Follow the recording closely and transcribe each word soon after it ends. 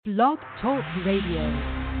Blog Talk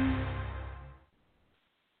Radio.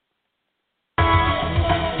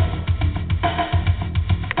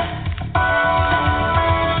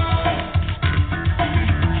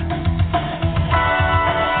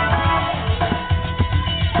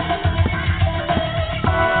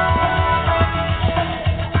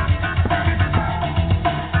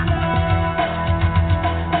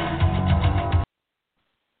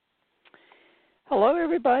 Hello,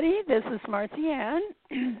 everybody. This is Marcy Ann.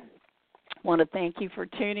 Want to thank you for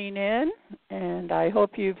tuning in, and I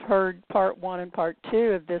hope you've heard part one and part two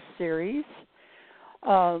of this series.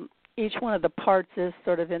 Each one of the parts is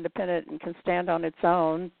sort of independent and can stand on its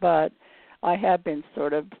own, but I have been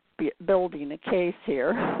sort of building a case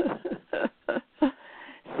here.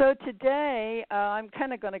 So today, I'm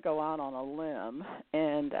kind of going to go out on a limb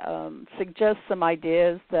and suggest some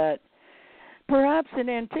ideas that perhaps in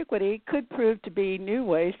antiquity could prove to be new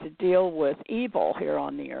ways to deal with evil here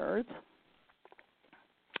on the earth.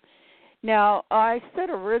 Now, I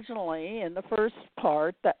said originally in the first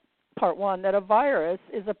part, that part one, that a virus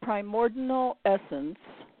is a primordial essence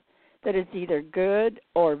that is either good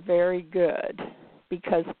or very good,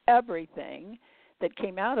 because everything that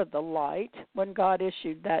came out of the light when God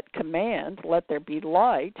issued that command, let there be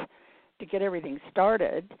light, to get everything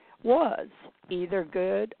started, was either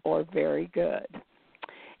good or very good.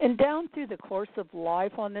 And down through the course of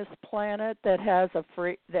life on this planet that has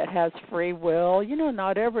free will, you know,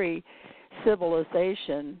 not every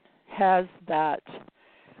civilization has that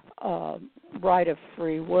right of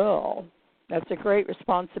free will. That's a great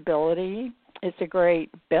responsibility. It's a great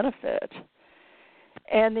benefit.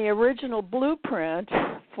 And the original blueprint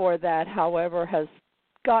for that, however, has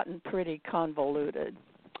gotten pretty convoluted,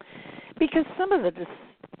 because some of the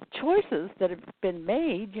choices that have been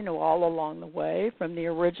made, you know, all along the way from the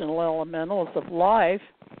original elementals of life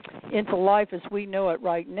into life as we know it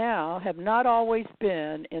right now have not always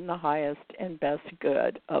been in the highest and best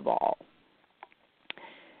good of all.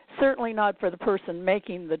 Certainly not for the person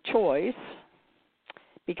making the choice,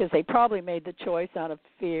 because they probably made the choice out of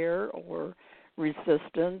fear or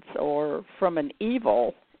resistance or from an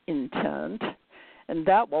evil intent, and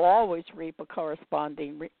that will always reap a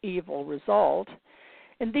corresponding evil result.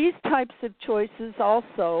 And these types of choices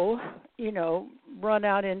also, you know, run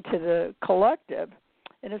out into the collective,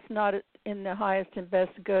 and it's not in the highest and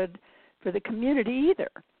best good for the community either.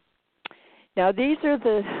 Now, these are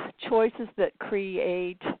the choices that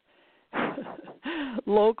create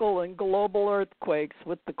local and global earthquakes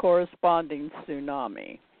with the corresponding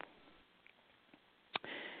tsunami.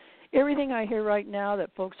 Everything I hear right now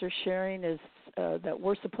that folks are sharing is that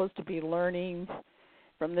we're supposed to be learning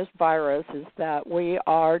from this virus is that we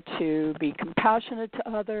are to be compassionate to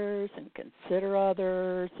others and consider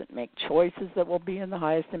others and make choices that will be in the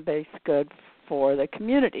highest and best good for the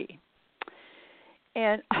community.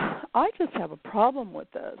 And I just have a problem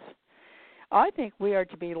with this. I think we are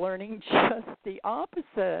to be learning just the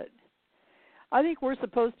opposite. I think we're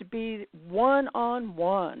supposed to be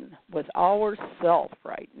one-on-one with ourself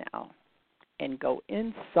right now and go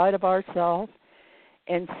inside of ourselves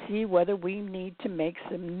and see whether we need to make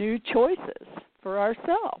some new choices for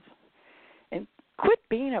ourselves. And quit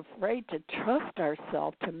being afraid to trust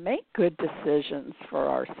ourselves to make good decisions for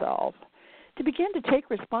ourselves, to begin to take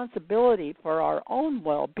responsibility for our own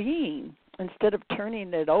well-being instead of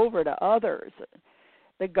turning it over to others,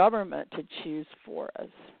 the government, to choose for us.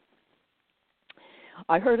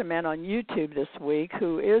 I heard a man on YouTube this week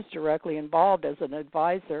who is directly involved as an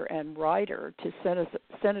advisor and writer to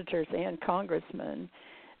senators and congressmen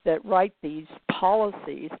that write these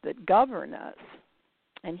policies that govern us.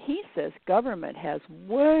 And he says government has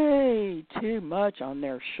way too much on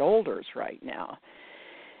their shoulders right now,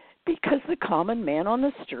 because the common man on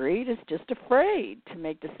the street is just afraid to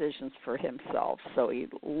make decisions for himself. So he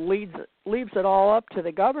leaves it all up to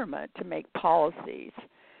the government to make policies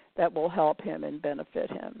that will help him and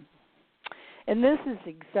benefit him. And this is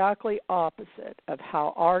exactly opposite of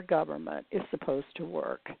how our government is supposed to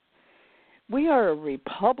work. We are a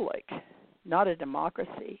republic, not a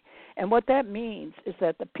democracy. And what that means is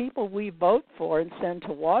that the people we vote for and send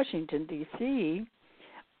to Washington, D.C.,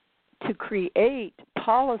 to create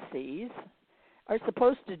policies are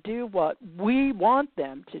supposed to do what we want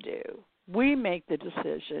them to do. We make the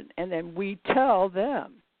decision, and then we tell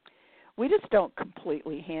them. We just don't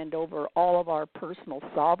completely hand over all of our personal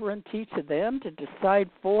sovereignty to them to decide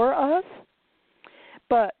for us.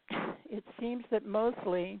 But it seems that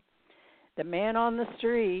mostly the man on the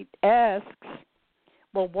street asks,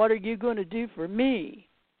 well, what are you going to do for me?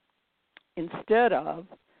 Instead of,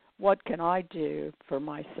 what can I do for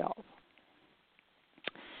myself?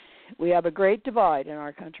 We have a great divide in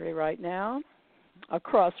our country right now, a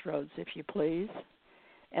crossroads, if you please.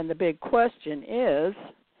 And the big question is,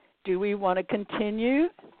 do we want to continue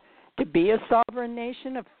to be a sovereign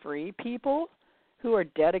nation of free people who are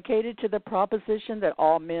dedicated to the proposition that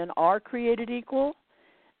all men are created equal,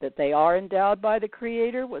 that they are endowed by the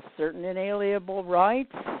Creator with certain inalienable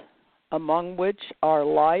rights, among which are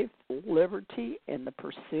life, liberty, and the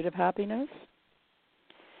pursuit of happiness?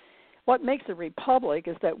 What makes a republic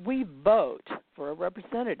is that we vote for a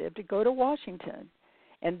representative to go to Washington,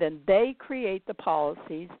 and then they create the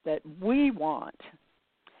policies that we want.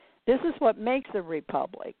 This is what makes a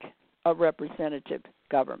republic a representative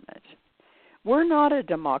government. We're not a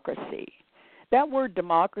democracy. That word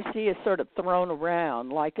democracy is sort of thrown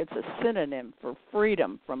around like it's a synonym for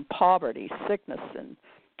freedom from poverty, sickness, and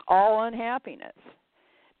all unhappiness.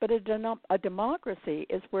 But a democracy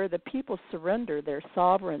is where the people surrender their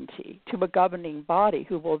sovereignty to a governing body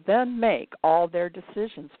who will then make all their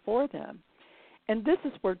decisions for them. And this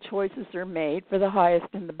is where choices are made for the highest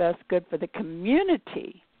and the best good for the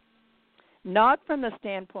community, not from the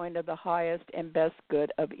standpoint of the highest and best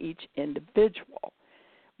good of each individual,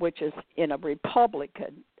 which is in a republic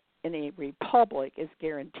is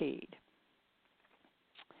guaranteed.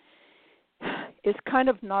 It's kind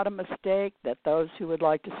of not a mistake that those who would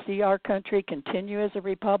like to see our country continue as a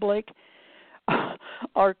republic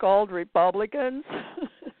are called Republicans.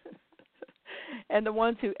 And the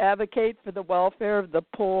ones who advocate for the welfare of the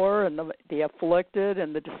poor and the afflicted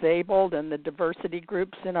and the disabled and the diversity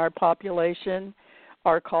groups in our population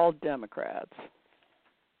are called Democrats.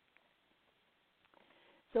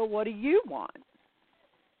 So what do you want?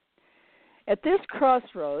 At this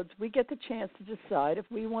crossroads, we get the chance to decide if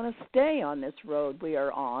we want to stay on this road we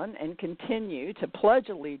are on and continue to pledge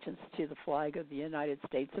allegiance to the flag of the United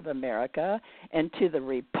States of America and to the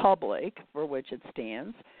republic for which it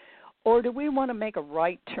stands, or do we want to make a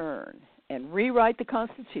right turn and rewrite the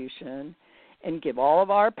Constitution and give all of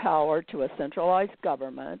our power to a centralized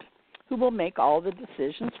government who will make all the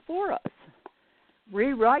decisions for us?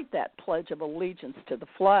 Rewrite that Pledge of Allegiance to the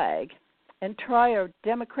flag and try a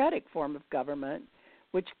democratic form of government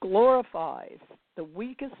which glorifies the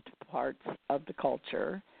weakest parts of the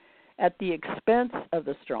culture at the expense of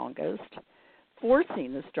the strongest,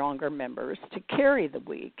 forcing the stronger members to carry the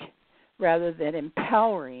weak rather than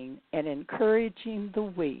empowering and encouraging the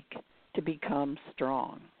weak to become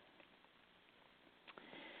strong.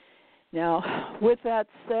 Now, with that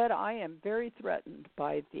said, I am very threatened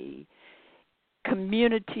by the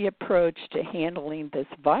community approach to handling this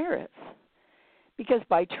virus, because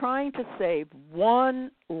by trying to save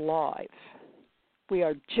one life, we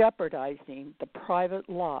are jeopardizing the private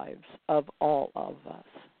lives of all of us.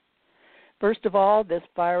 First of all, this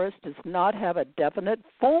virus does not have a definite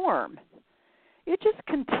form. It just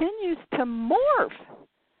continues to morph.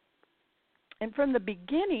 And from the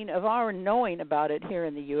beginning of our knowing about it here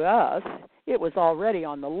in the U.S., it was already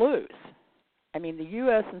on the loose. I mean, the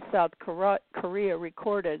U.S. and South Korea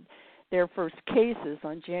recorded their first cases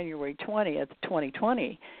on January 20th,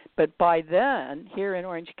 2020. But by then, here in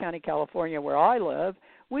Orange County, California, where I live,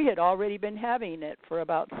 we had already been having it for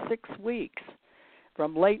about 6 weeks,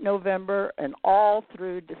 from late November and all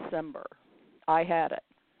through December. I had it.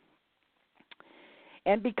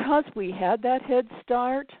 And because we had that head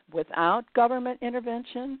start without government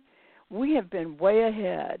intervention, we have been way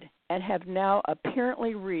ahead and have now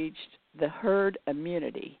apparently reached the herd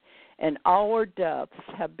immunity, and our deaths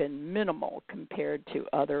have been minimal compared to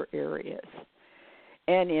other areas.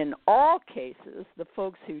 And in all cases, the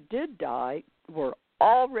folks who did die were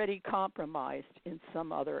already compromised in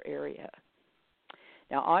some other area.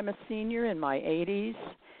 Now, I'm a senior in my 80s,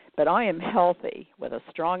 but I am healthy with a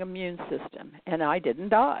strong immune system, and I didn't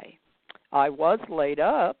die. I was laid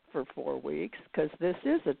up for 4 weeks because this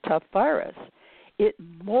is a tough virus. It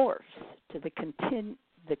morphs to the condition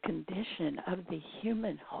of the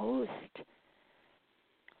human host.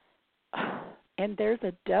 And there's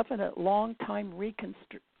a definite long-time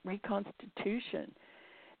reconstitution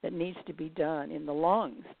that needs to be done in the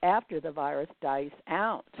lungs after the virus dies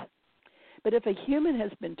out. But if a human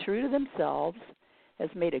has been true to themselves, has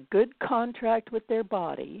made a good contract with their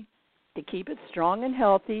body to keep it strong and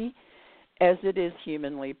healthy as it is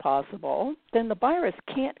humanly possible, then the virus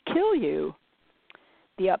can't kill you.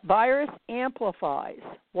 The virus amplifies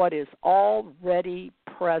what is already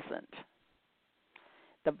present.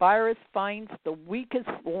 The virus finds the weakest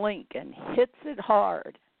link and hits it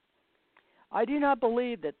hard. I do not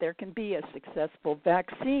believe that there can be a successful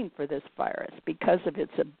vaccine for this virus because of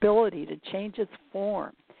its ability to change its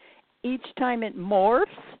form. Each time it morphs,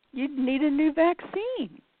 you'd need a new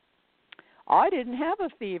vaccine. I didn't have a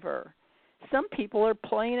fever. Some people are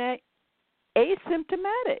plain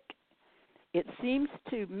asymptomatic. It seems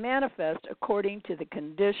to manifest according to the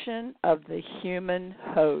condition of the human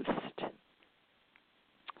host.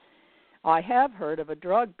 I have heard of a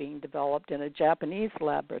drug being developed in a Japanese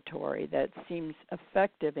laboratory that seems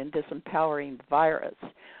effective in disempowering the virus.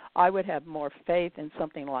 I would have more faith in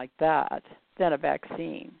something like that than a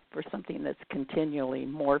vaccine for something that's continually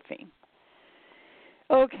morphing.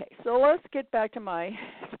 Okay, so let's get back to my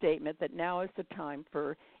statement that now is the time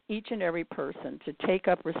for each and every person to take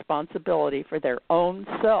up responsibility for their own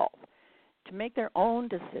self, to make their own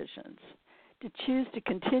decisions, to choose to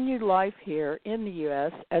continue life here in the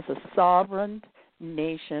U.S. as a sovereign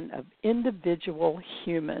nation of individual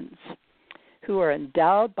humans who are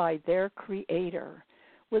endowed by their Creator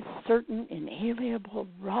with certain inalienable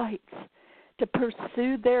rights to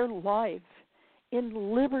pursue their life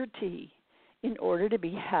in liberty in order to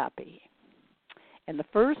be happy. And the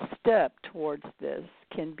first step towards this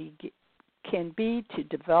can be to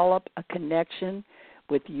develop a connection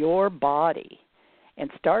with your body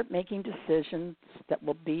and start making decisions that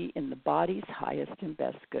will be in the body's highest and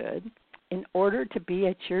best good in order to be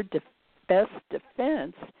at your best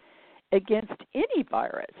defense against any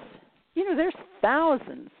virus. You know, there's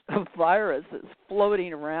thousands of viruses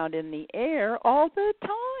floating around in the air all the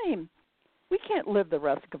time. We can't live the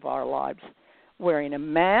rest of our lives wearing a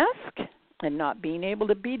mask and not being able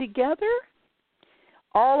to be together.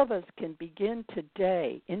 All of us can begin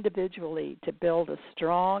today individually to build a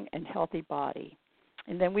strong and healthy body,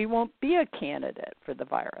 and then we won't be a candidate for the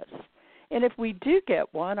virus. And if we do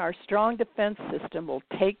get one, our strong defense system will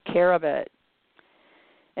take care of it.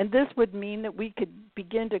 And this would mean that we could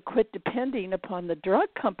begin to quit depending upon the drug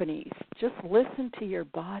companies. Just listen to your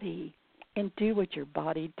body and do what your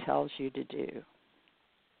body tells you to do.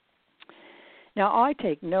 Now, I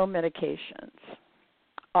take no medications.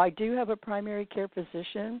 I do have a primary care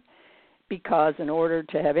physician because in order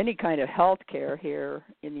to have any kind of health care here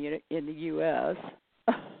in the U.S.,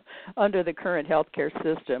 under the current health care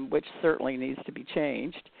system, which certainly needs to be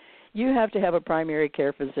changed, you have to have a primary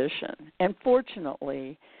care physician. And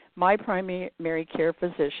fortunately, my primary care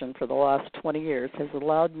physician for the last 20 years has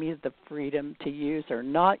allowed me the freedom to use or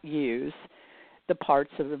not use the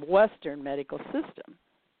parts of the Western medical system.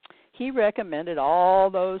 He recommended all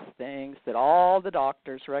those things that all the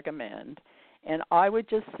doctors recommend, and I would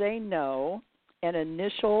just say no and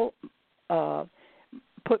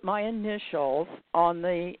put my initials on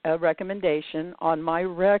the recommendation on my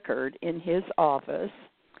record in his office,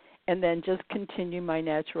 and then just continue my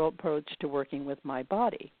natural approach to working with my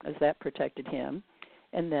body, as that protected him,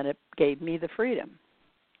 and then it gave me the freedom.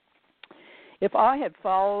 If I had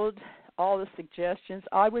followed all the suggestions,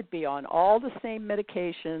 I would be on all the same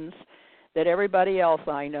medications that everybody else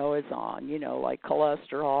I know is on, you know, like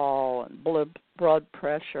cholesterol and blood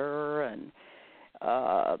pressure and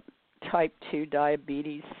type 2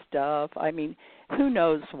 diabetes stuff. I mean, who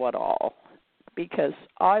knows what all? Because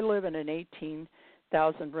I live in an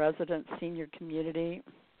 18,000 resident senior community,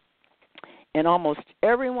 and almost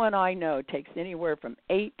everyone I know takes anywhere from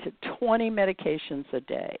 8 to 20 medications a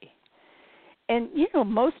day. And, you know,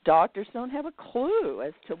 most doctors don't have a clue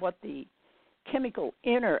as to what the chemical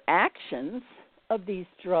interactions of these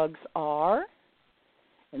drugs are.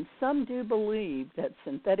 And some do believe that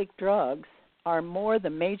synthetic drugs are more the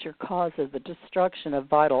major cause of the destruction of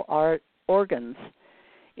vital organs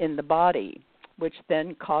in the body, which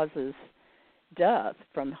then causes death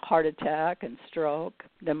from heart attack and stroke,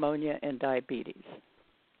 pneumonia, and diabetes.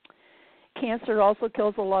 Cancer also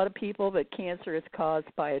kills a lot of people, but cancer is caused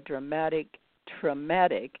by a traumatic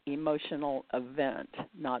emotional event,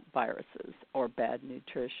 not viruses or bad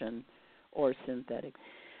nutrition or synthetic.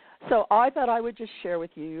 So I thought I would just share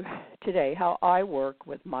with you today how I work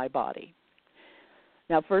with my body.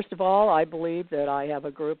 Now, first of all, I believe that I have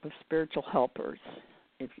a group of spiritual helpers.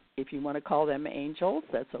 If you want to call them angels,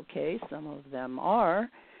 that's okay. Some of them are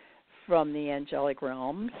from the angelic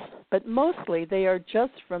realms, but mostly they are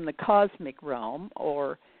just from the cosmic realm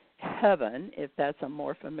or heaven, if that's a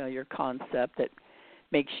more familiar concept that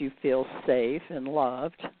makes you feel safe and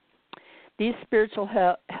loved. These spiritual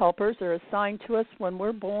helpers are assigned to us when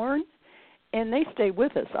we're born, and they stay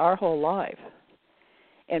with us our whole life.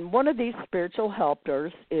 And one of these spiritual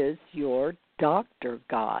helpers is your doctor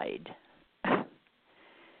guide.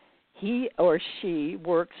 He or she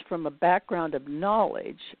works from a background of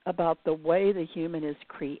knowledge about the way the human is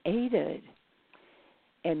created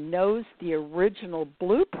and knows the original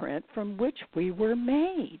blueprint from which we were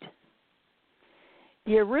made.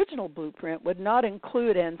 The original blueprint would not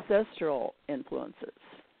include ancestral influences.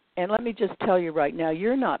 And let me just tell you right now,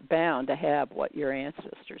 you're not bound to have what your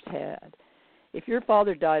ancestors had. If your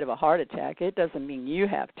father died of a heart attack, it doesn't mean you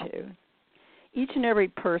have to. Each and every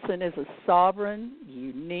person is a sovereign,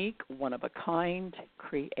 unique, one-of-a-kind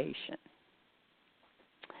creation.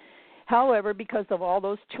 However, because of all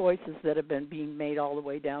those choices that have been being made all the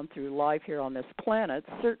way down through life here on this planet,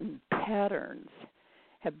 certain patterns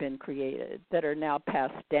have been created that are now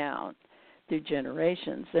passed down through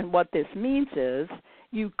generations. And what this means is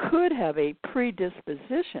you could have a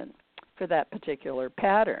predisposition for that particular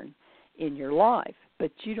pattern in your life,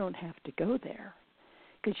 but you don't have to go there,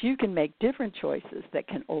 because you can make different choices that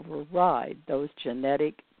can override those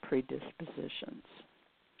genetic predispositions.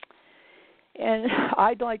 And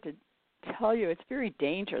I'd like to tell you, it's very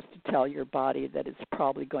dangerous to tell your body that it's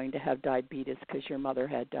probably going to have diabetes because your mother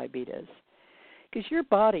had diabetes. Because your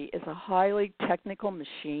body is a highly technical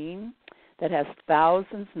machine that has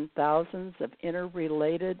thousands and thousands of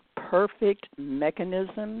interrelated, perfect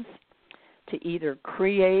mechanisms to either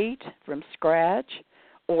create from scratch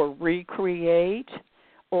or recreate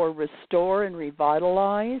or restore and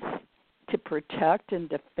revitalize, to protect and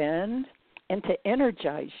defend, and to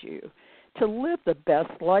energize you to live the best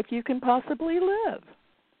life you can possibly live.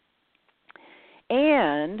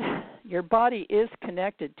 And your body is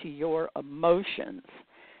connected to your emotions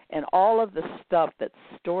and all of the stuff that's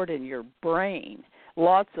stored in your brain,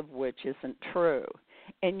 lots of which isn't true.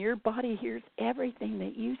 And your body hears everything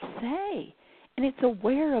that you say, and it's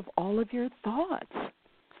aware of all of your thoughts.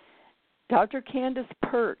 Dr. Candace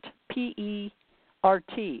Pert,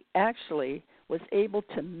 P-E-R-T, actually was able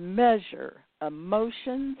to measure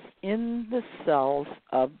emotions in the cells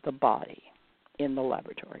of the body in the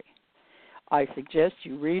laboratory. I suggest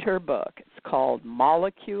you read her book. It's called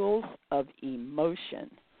Molecules of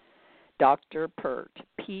Emotion, Dr. Pert,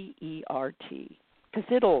 P-E-R-T,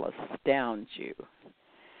 because it'll astound you.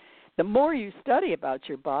 The more you study about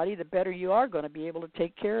your body, the better you are going to be able to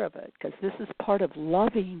take care of it, because this is part of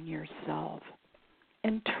loving yourself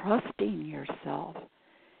and trusting yourself.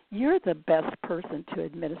 You're the best person to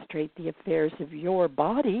administrate the affairs of your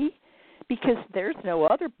body, because there's no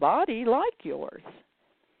other body like yours.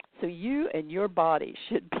 So you and your body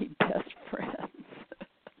should be best friends.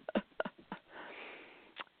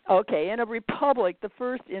 Okay, in a republic, the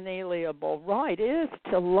first inalienable right is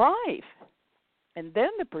to life, and then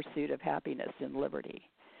the pursuit of happiness and liberty.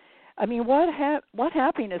 I mean, what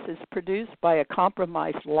happiness is produced by a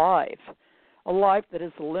compromised life, a life that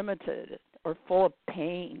is limited or full of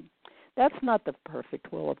pain? That's not the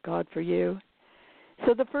perfect will of God for you.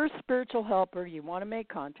 So the first spiritual helper you want to make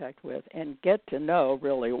contact with and get to know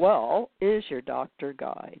really well is your doctor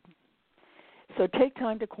guide. So take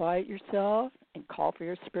time to quiet yourself and call for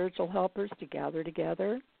your spiritual helpers to gather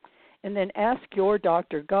together, and then ask your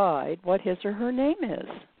doctor guide what his or her name is.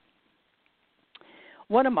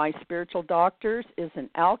 One of my spiritual doctors is an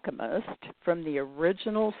alchemist from the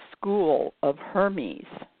original school of Hermes.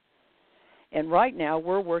 And right now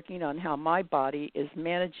we're working on how my body is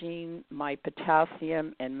managing my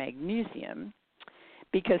potassium and magnesium,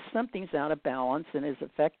 because something's out of balance and is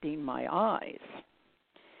affecting my eyes.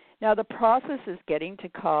 Now the process is getting to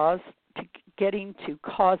cause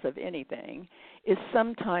of anything is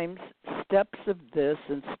sometimes steps of this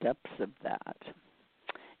and steps of that.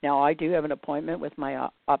 Now I do have an appointment with my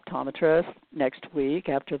optometrist next week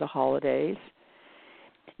after the holidays.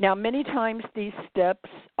 Now, many times these steps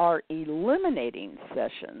are eliminating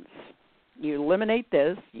sessions. You eliminate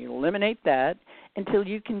this, you eliminate that, until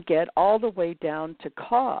you can get all the way down to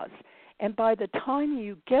cause. And by the time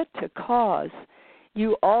you get to cause,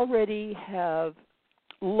 you already have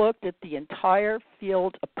looked at the entire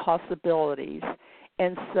field of possibilities,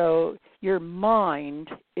 and so your mind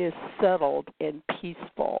is settled and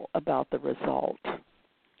peaceful about the result.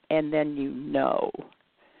 And then you know,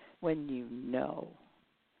 when you know.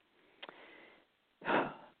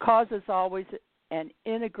 Cause is always an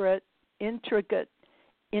intricate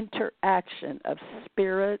interaction of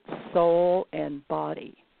spirit, soul, and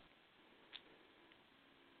body.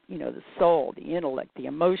 You know, the soul, the intellect, the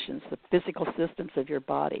emotions, the physical systems of your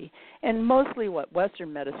body. And mostly what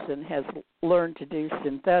Western medicine has learned to do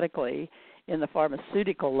synthetically in the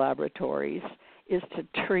pharmaceutical laboratories is to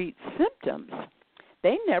treat symptoms.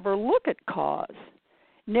 They never look at cause,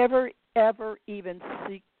 never ever even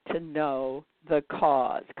seek to know the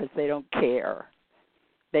cause, because they don't care.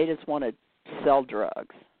 They just want to sell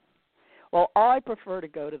drugs. Well, I prefer to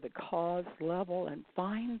go to the cause level and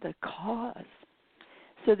find the cause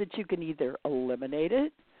so that you can either eliminate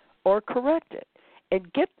it or correct it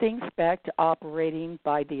and get things back to operating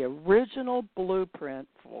by the original blueprint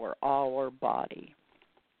for our body.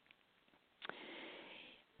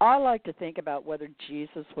 I like to think about whether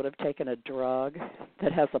Jesus would have taken a drug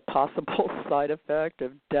that has a possible side effect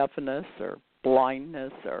of deafness or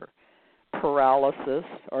blindness or paralysis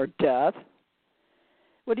or death.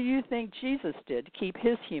 What do you think Jesus did to keep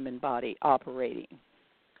his human body operating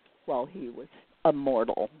while he was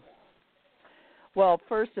immortal? Well,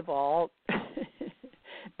 first of all,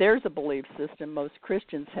 there's a belief system most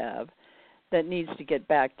Christians have that needs to get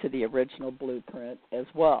back to the original blueprint as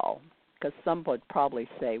well, because some would probably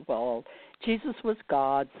say, well, Jesus was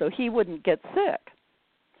God, so he wouldn't get sick.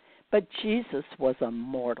 But Jesus was a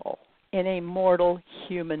mortal, in a mortal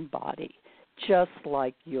human body, just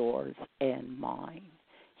like yours and mine.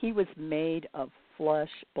 He was made of flesh,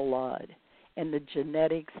 blood, and the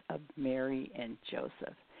genetics of Mary and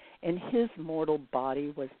Joseph. And his mortal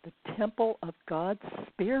body was the temple of God's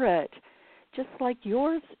Spirit, just like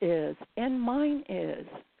yours is and mine is.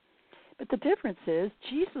 But the difference is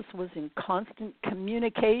Jesus was in constant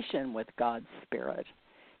communication with God's Spirit.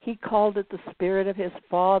 He called it the Spirit of his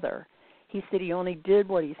Father. He said he only did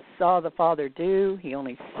what he saw the Father do. He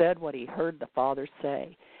only said what he heard the Father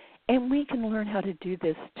say. And we can learn how to do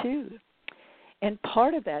this too. And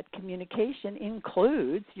part of that communication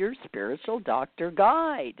includes your spiritual doctor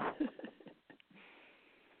guide.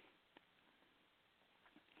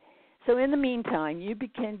 So in the meantime, you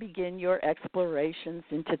can begin your explorations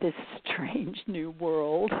into this strange new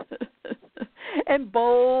world and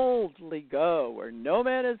boldly go where no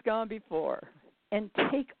man has gone before and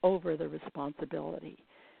take over the responsibility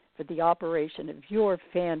for the operation of your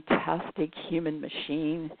fantastic human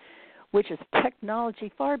machine, which is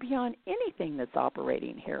technology far beyond anything that's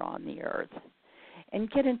operating here on the earth. And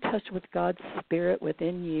get in touch with God's Spirit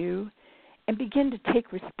within you and begin to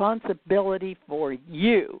take responsibility for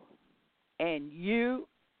you and you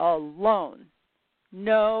alone.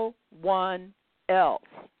 No one else.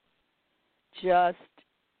 Just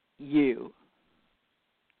you.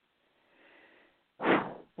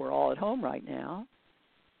 We're all at home right now,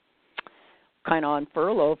 kind of on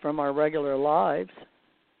furlough from our regular lives.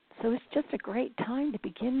 So it's just a great time to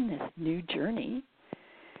begin this new journey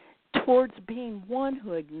towards being one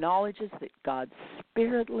who acknowledges that God's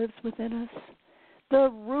Spirit lives within us, the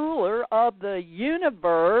ruler of the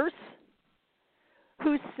universe,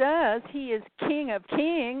 who says he is King of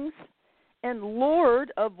Kings and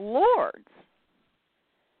Lord of Lords.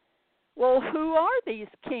 Well, who are these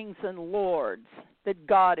kings and lords that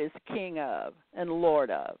God is King of and Lord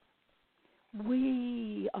of?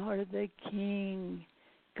 We are the King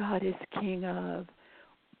God is King of.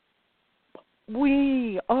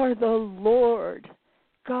 We are the Lord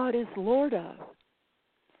God is Lord of.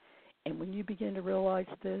 And when you begin to realize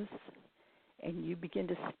this, and you begin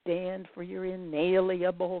to stand for your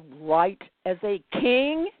inalienable right as a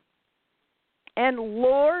king and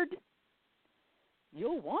Lord,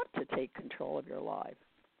 you'll want to take control of your life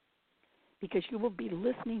because you will be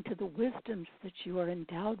listening to the wisdoms that you are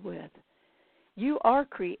endowed with. You are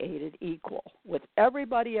created equal with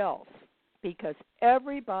everybody else because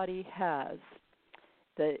everybody has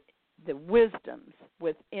the wisdoms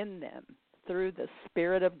within them through the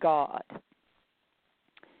Spirit of God.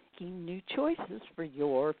 New choices for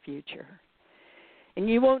your future. And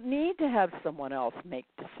you won't need to have someone else make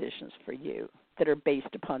decisions for you that are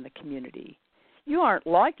based upon the community. You aren't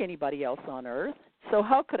like anybody else on earth, so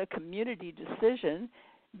how could a community decision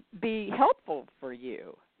be helpful for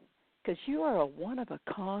you? Because you are a one of a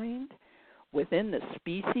kind within the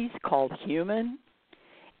species called human,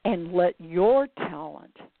 and let your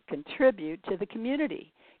talent contribute to the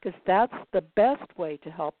community, because that's the best way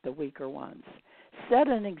to help the weaker ones. Set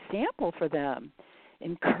an example for them.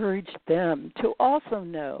 Encourage them to also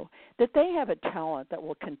know that they have a talent that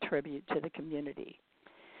will contribute to the community.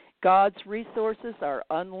 God's resources are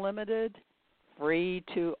unlimited, free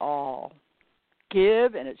to all.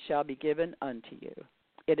 Give, and it shall be given unto you.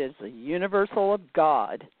 It is the universal of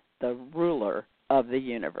God, the ruler of the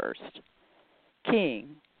universe, King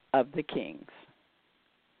of the kings.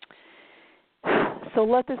 So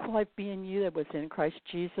let this life be in you that was in Christ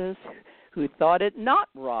Jesus, who thought it not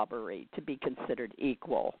robbery to be considered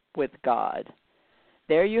equal with God.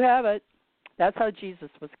 There you have it. That's how Jesus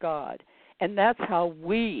was God. And that's how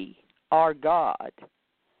we are God.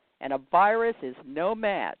 And a virus is no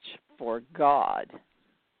match for God.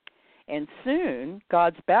 And soon,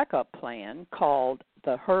 God's backup plan, called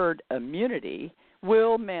the herd immunity,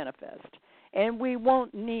 will manifest. And we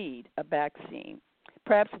won't need a vaccine.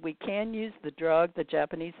 Perhaps we can use the drug the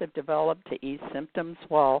Japanese have developed to ease symptoms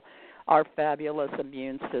while our fabulous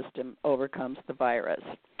immune system overcomes the virus.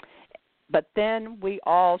 But then we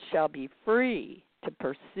all shall be free to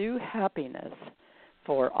pursue happiness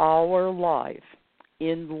for our life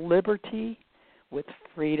in liberty with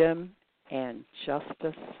freedom and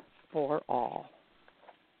justice for all.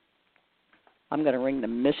 I'm going to ring the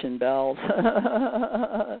mission bells.